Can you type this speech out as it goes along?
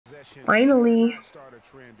Finally. Start a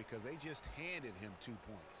trend because they just handed him 2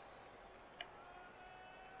 points.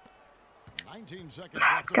 19 seconds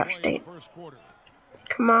left to play in the first quarter.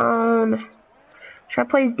 Come on. Should I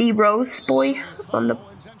play D Rose, boy? On the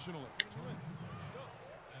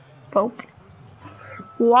Pope.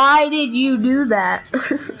 Why did you do that?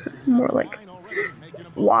 More like,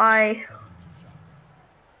 why?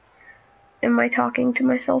 Am I talking to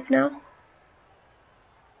myself now?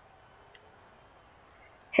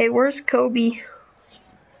 Hey, where's Kobe?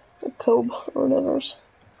 Or Kobe, or whatever.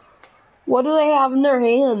 What do they have in their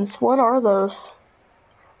hands? What are those?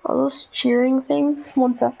 Are those cheering things?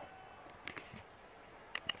 One sec.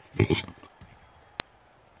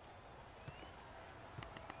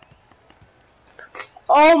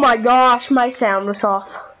 Oh my gosh, my sound was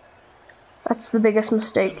off. That's the biggest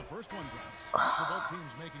mistake.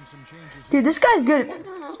 Dude, this guy's good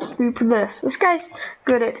at this guy's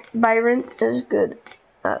good at Byron is good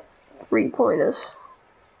at 3-pointers.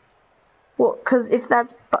 Well, cause if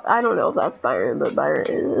that's I don't know if that's Byron, but Byron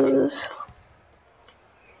is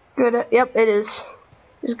good at it is.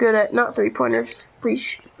 He's good at not 3-pointers, free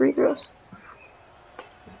throws.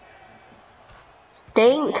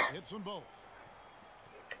 Dang.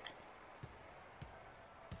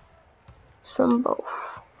 Some both.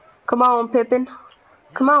 Come on, Pippen.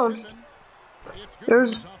 Come on.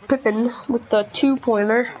 There's Pippen with the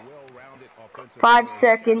 2-pointer. 5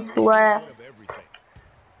 seconds left.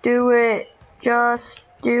 Do it. Just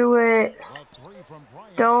do it.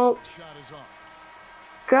 Don't.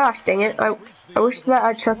 Gosh dang it. I wish that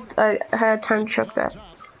I had time to chuck that.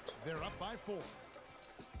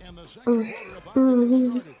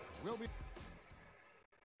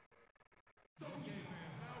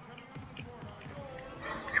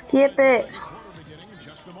 Skip it.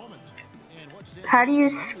 How do you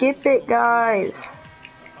skip it, guys?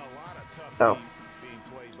 Oh.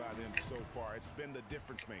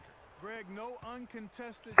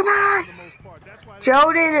 Come on.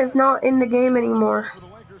 Jordan is not in the game anymore.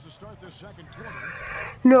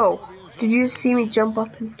 No. Did you see me jump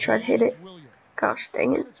up and try to hit it? Gosh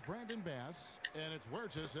dang it.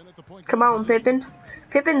 Come on, Pippen.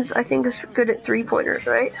 Pippen's, I think, is good at 3-pointers,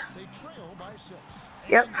 right?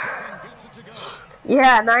 Yep.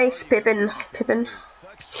 Yeah, nice, Pippen.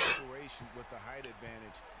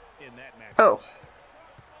 Oh.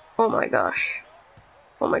 Oh my gosh.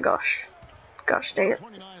 Oh my gosh. Gosh dang it.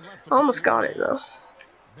 Almost got it though.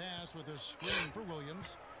 Bass with a screen for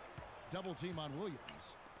Williams. Double team on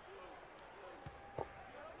Williams.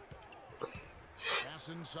 Pass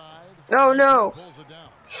inside. Oh no.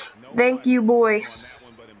 Thank you, boy.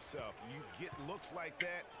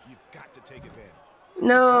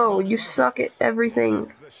 No, you suck at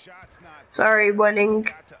everything. Sorry,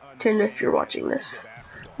 Wennington, if you're watching this.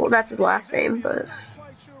 Well, that's his last name, but.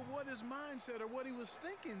 Or what he was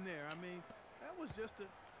thinking there. I mean, that was just a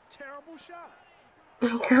terrible shot.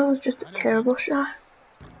 That was just a terrible shot.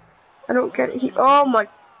 I don't get it. Oh my.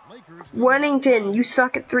 Wennington, you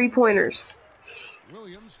suck at 3-pointers.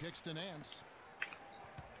 Williams kicks to Nance.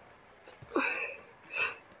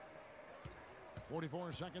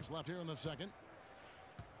 44 seconds left here in the second.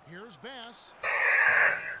 Here's Bass.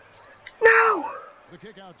 No!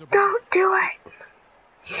 Don't do it!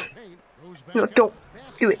 No, don't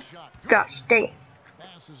do it. Gosh dang it.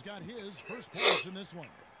 Bass has got his first points in this one.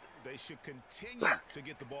 They should continue to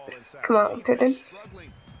get the ball inside. Come on, Pippen.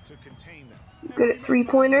 Good at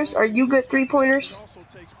 3-pointers? Are you good at 3-pointers?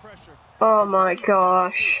 Oh my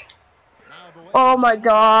gosh. Oh my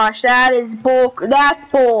gosh, that is bull.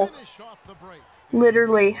 That's bull.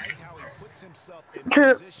 Literally.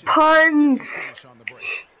 Puns.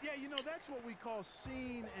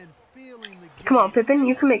 Come on, Pippen,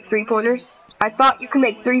 you can make 3-pointers. I thought you could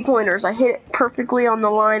make 3-pointers. I hit it perfectly on the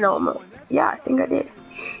line almost. Yeah, I think I did.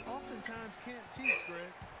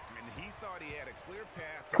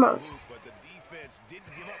 Come on.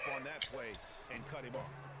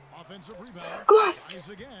 Come on.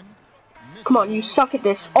 Come on, you suck at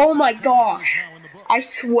this. Oh my gosh. I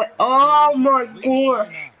swear. Oh my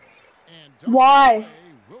god. Why?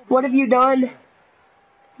 What have you done?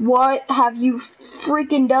 What have you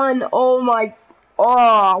freaking done? Oh my.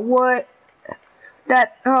 Oh, what?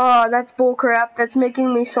 That's bullcrap. That's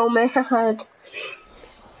making me so mad.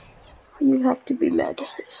 You have to be mad.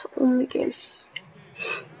 It's the only game.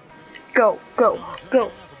 Go, go,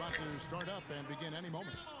 go.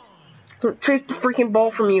 So take the freaking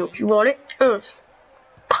ball from you. You want it?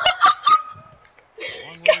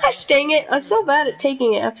 Gosh dang it. I'm so bad at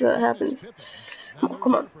taking it after that happens. Come on,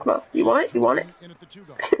 come on, come on. You want it? You want it?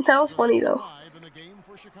 That was funny though.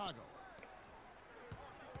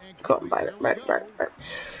 Come on, Byron. Right.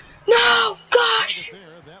 No, gosh. There,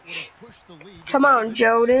 that would have pushed the lead. Come on,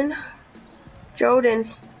 Jordan. Jordan.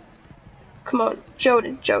 Come on,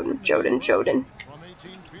 Jordan. From 18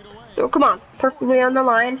 feet away. So come on, perfectly on the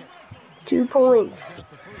line. 2 points.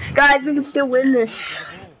 Guys, we can still win this.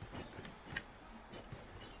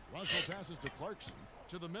 Russell passes to Clarkson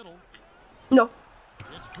to the middle. No.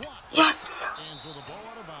 It's blocked. Yes. And so the ball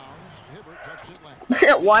out of bounds. Hibbert touched it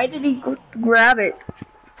last. Why did he grab it?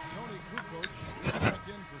 Tony Kukoc is checked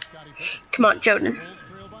in for Scottie Pippen. Come on, Jordan. Bulls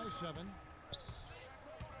trail by 7.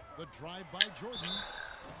 The drive by Jordan.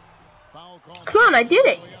 Foul call. Come on, I did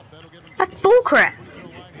it. That's bullcrap.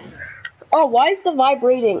 Oh, why is the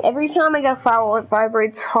vibrating? Every time I get a foul, it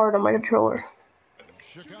vibrates hard on my controller.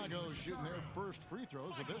 Chicago shooting their first free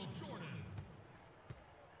throws of this.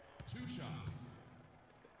 2 shots.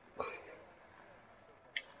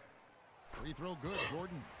 Free throw good,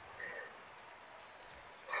 Jordan.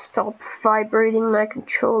 Stop vibrating my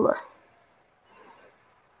controller.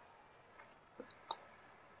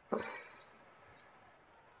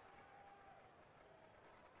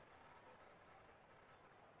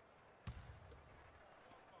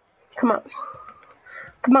 Come on.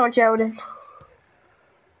 Come on, Jordan.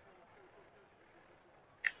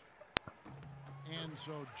 And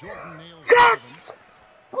so Jordan nails Yes!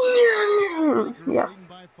 Lakers Yeah. leading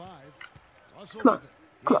by 5. Russell Come on. with it.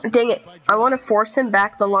 Come on, dang it. I want to force him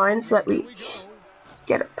back the line so that Here we we go.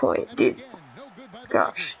 get a point, And dude. again, no good by the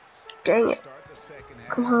Gosh. Dang it. Start the second half.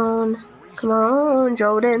 Come on. Come on,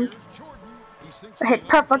 Jordan. Lakers. Jordan. He sinks I hit the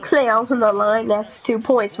perfectly on the line. That's 2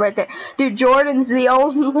 points right there. Dude, Jordan's the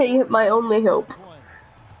only, my only hope. play.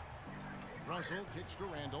 Russell kicks to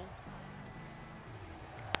Randall.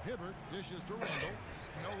 Hibbert dishes to Randall.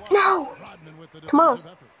 No! Rodman with the Come on.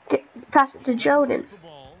 defensive effort. Pass it to Jordan. The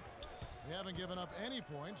ball. They haven't given up any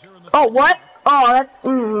points here in the Oh, second what? half. Oh, that's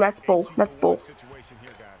bull. That's bull. Situation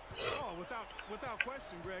here, guys. Oh, without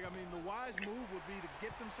question, Greg. I mean, the wise move would be to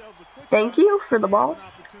get themselves a quick Thank shot, you for the ball. an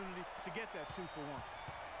opportunity to get that 2 for 1.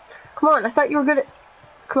 Come on, I thought you were good at...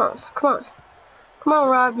 Come on, come on. Come on,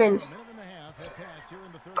 Rodman. A minute and a half had passed here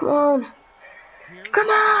in the third Come quarter. on. Come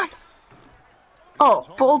on! Oh,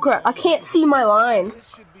 bullcrap. I can't see my line. This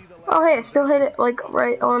should be the last. Oh, hey, I still hit it, like,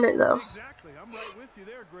 right on it, though. Exactly. I'm right with you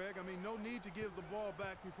there, Greg. I mean, no need to give the ball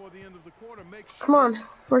back before the end of the quarter. Make sure. Come on.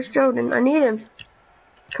 Where's Jordan? I need him.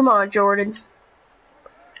 Come on, Jordan.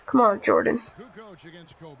 Come on, Jordan. Kukoc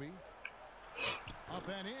against Kobe. Up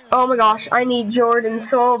and in. Oh my gosh, I need Jordan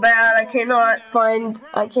so bad. I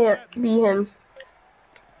can't be him.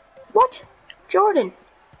 What? Jordan.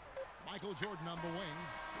 Michael Jordan on the wing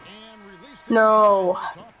and released it. No.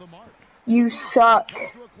 It's off the mark. You suck.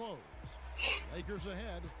 Comes to a close. Lakers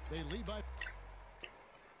ahead. They lead by.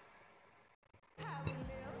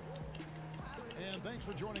 And thanks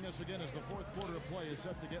for joining us again as the fourth quarter of play is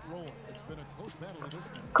set to get rolling. It's been a close battle to this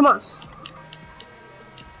point. Come on.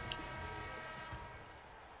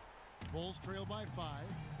 Bulls trail by 5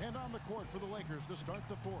 and on the court for the Lakers to start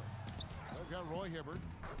the fourth. They've got Roy Hibbert.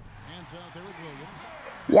 Hands out there with Williams.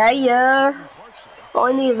 Yeah. Clarkson. All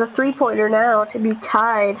I need is a 3-pointer now to be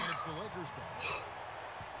tied. And it's the Lakers ball.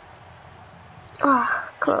 Ah,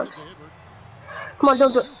 come on. To Hibbert. Come on,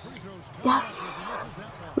 don't do it. Two free throws come Yes. as he misses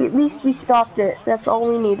that one. At least we stopped it. That's all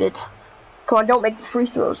we needed. Come on, don't make the free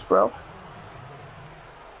throws, bro.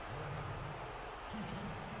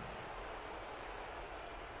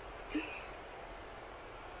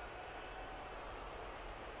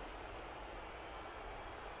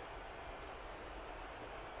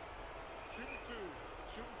 Shoot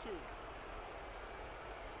 2.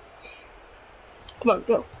 Come on,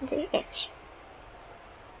 go. Okay, X.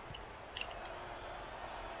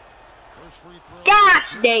 First free throw.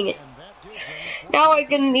 Gosh, dang it. And that gives them a four. Now I'm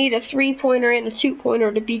gonna need a 3-pointer and a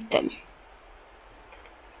 2-pointer to beat them.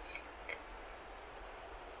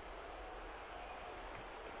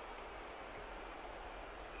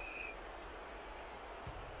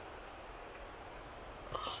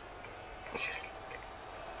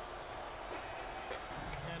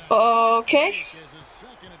 Okay. Is his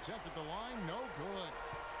second attempt at the line, no good.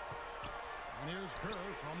 And here's Kerr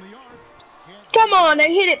from the arc. Can't Come on, I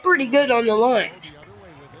hit it pretty good on the line. go the other way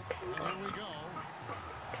with it. And here we go.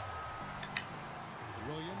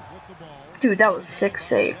 Williams with the ball. Dude, that was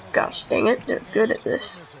 6-8. Gosh dang it, they're good at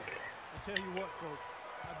this. I tell you what, folks.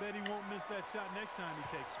 I bet he won't miss that shot next time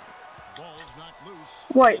he takes it. Ball's knocked loose.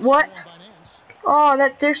 Wait, It's what? stolen by Nance. Oh,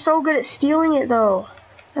 they're so good at stealing it though.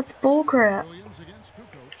 That's bullcrap. Williams against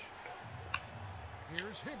Kukoc.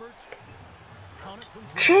 Here's Hibbert. Count it from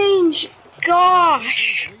three. Change.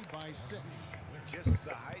 Gosh. Lead by 6. Just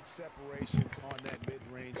the height separation on that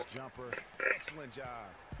mid-range jumper. Excellent job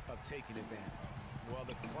of taking advantage. Well,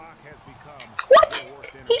 the clock has become What?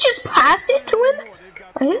 He just passed it to him?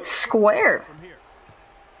 I hit square.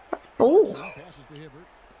 That's bull. Passes to Hibbert.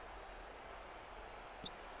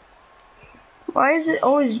 Why is it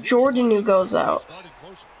always Jordan who goes out?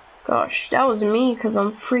 Gosh, that was me because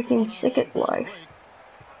I'm freaking sick at life.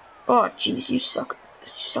 Oh, jeez, you suck. You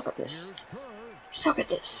suck at this. You suck at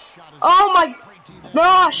this. Oh my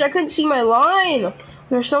gosh, I couldn't see my line.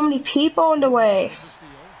 There's so many people in the way.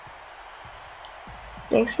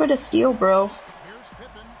 Thanks for the steal, bro.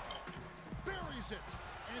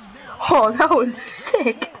 Oh, that was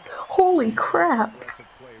sick. Holy crap.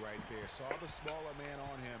 Play right there. Saw the smaller man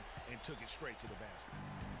on him and took it straight to the basket.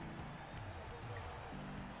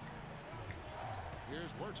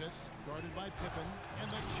 Here's Wirtz, guarded by Pippen, and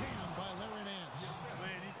the jam by Larry Nance.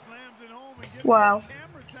 Man, he slams it home and gets wow.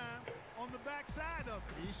 Camera time on the backside of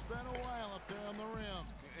it. He spent a while up there on the rim.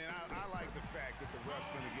 And I like the fact that the ref's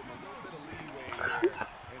going to give him a little bit of leeway here.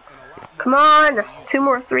 And a lot Come on, 2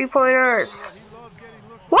 more 3-pointers.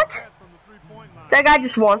 What? That guy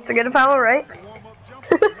just wants to get a foul, right?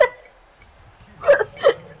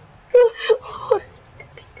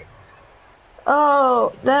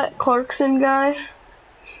 Oh, that Clarkson guy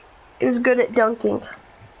is good at dunking.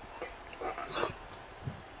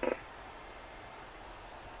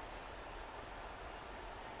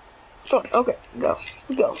 Oh, okay, go.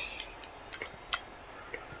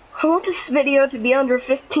 I want this video to be under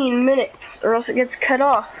 15 minutes or else it gets cut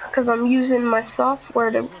off because I'm using my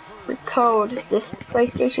software to recode, this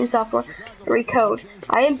PlayStation software to recode.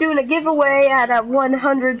 I am doing a giveaway at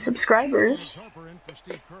 100 subscribers.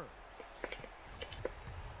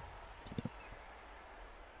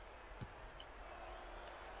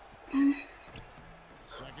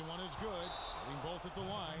 Second one is good. Both at the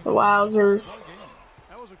line. Wowzers.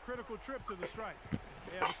 That was a critical trip to the strike.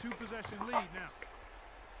 They have a 2-possession lead now.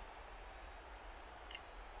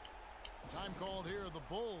 Time called here. The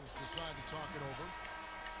Bulls decide to talk it over.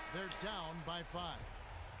 They're down by 5.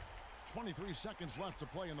 23 seconds left to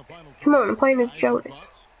play in the final. Come on, I'm playing as Joey.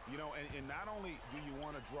 You know, and not only do you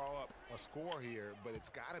want to draw up a score here, but it's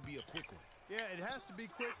got to be a quick one. Yeah, it has to be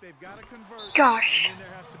quick. They've got to convert. Gosh. And then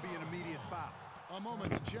there has to be an immediate foul. A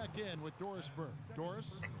moment to check in with Doris Burke.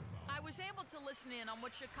 Doris? I was able to listen in on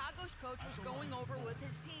what Chicago's coach was going over with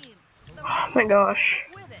his team. Oh my gosh.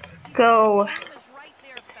 Go.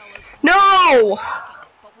 No!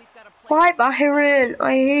 Why, Byron?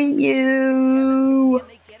 I hate you.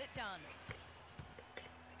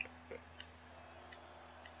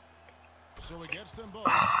 So he gets them both,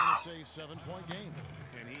 and it's a 7-point game.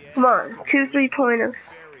 Come on, 2 3-pointers.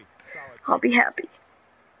 I'll be happy.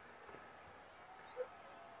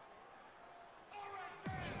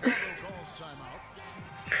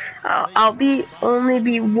 I'll only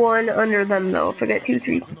be 1 under them though if I get 2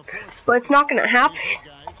 3. But it's not gonna happen.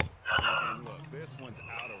 And look, this one's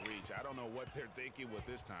out of reach. I don't know what they're thinking with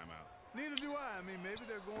this timeout. Neither do I. I mean, maybe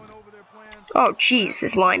they're going over their plans. Oh jeez,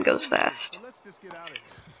 this line goes fast. But let's just get out of here.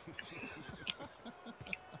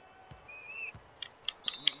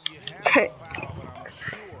 You have to foul, but I'm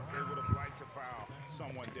sure they would have liked to foul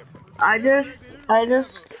someone different.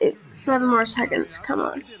 It's 7 more seconds. Come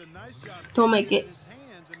on. Don't make it.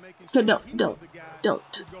 Don't.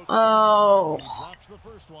 Oh. Drops the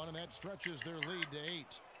first one, and that stretches their lead to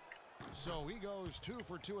 8. So he goes 2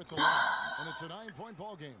 for 2 at the line, and it's a 9-point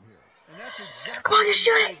ball game here. And that's exactly Come on, just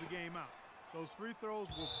shoot it. the game out. Those free throws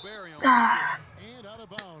will bury them. And out of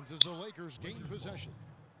bounds as the Lakers gain possession.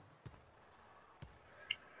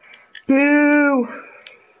 Boo.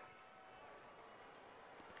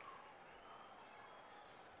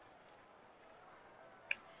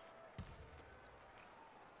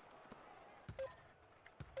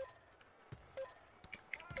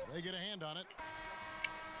 They get a hand on it.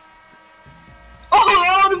 Oh,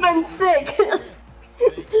 that would have been sick.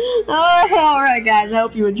 Alright guys, I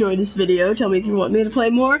hope you enjoyed this video. Tell me if you want me to play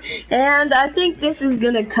more. And I think this is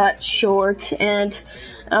gonna cut short. And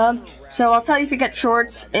so I'll tell you if it gets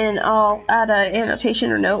shorts, and I'll add an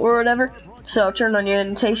annotation or note or whatever. So turn on your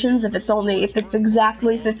annotations if it's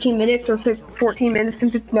exactly 15 minutes or 14 minutes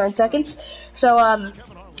and 59 seconds. So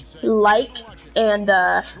like and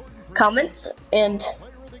comment, and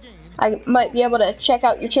I might be able to check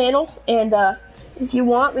out your channel. And if you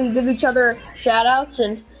want, we can give each other shout outs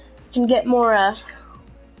and can get more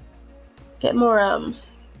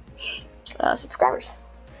subscribers.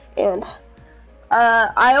 And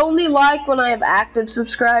I only like when I have active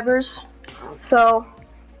subscribers, so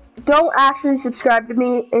don't actually subscribe to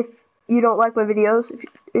me if you don't like my videos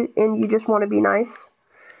and you just want to be nice,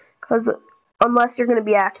 because unless you're going to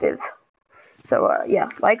be active. So yeah,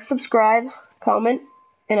 like, subscribe, comment,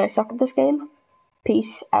 and I suck at this game.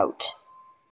 Peace out.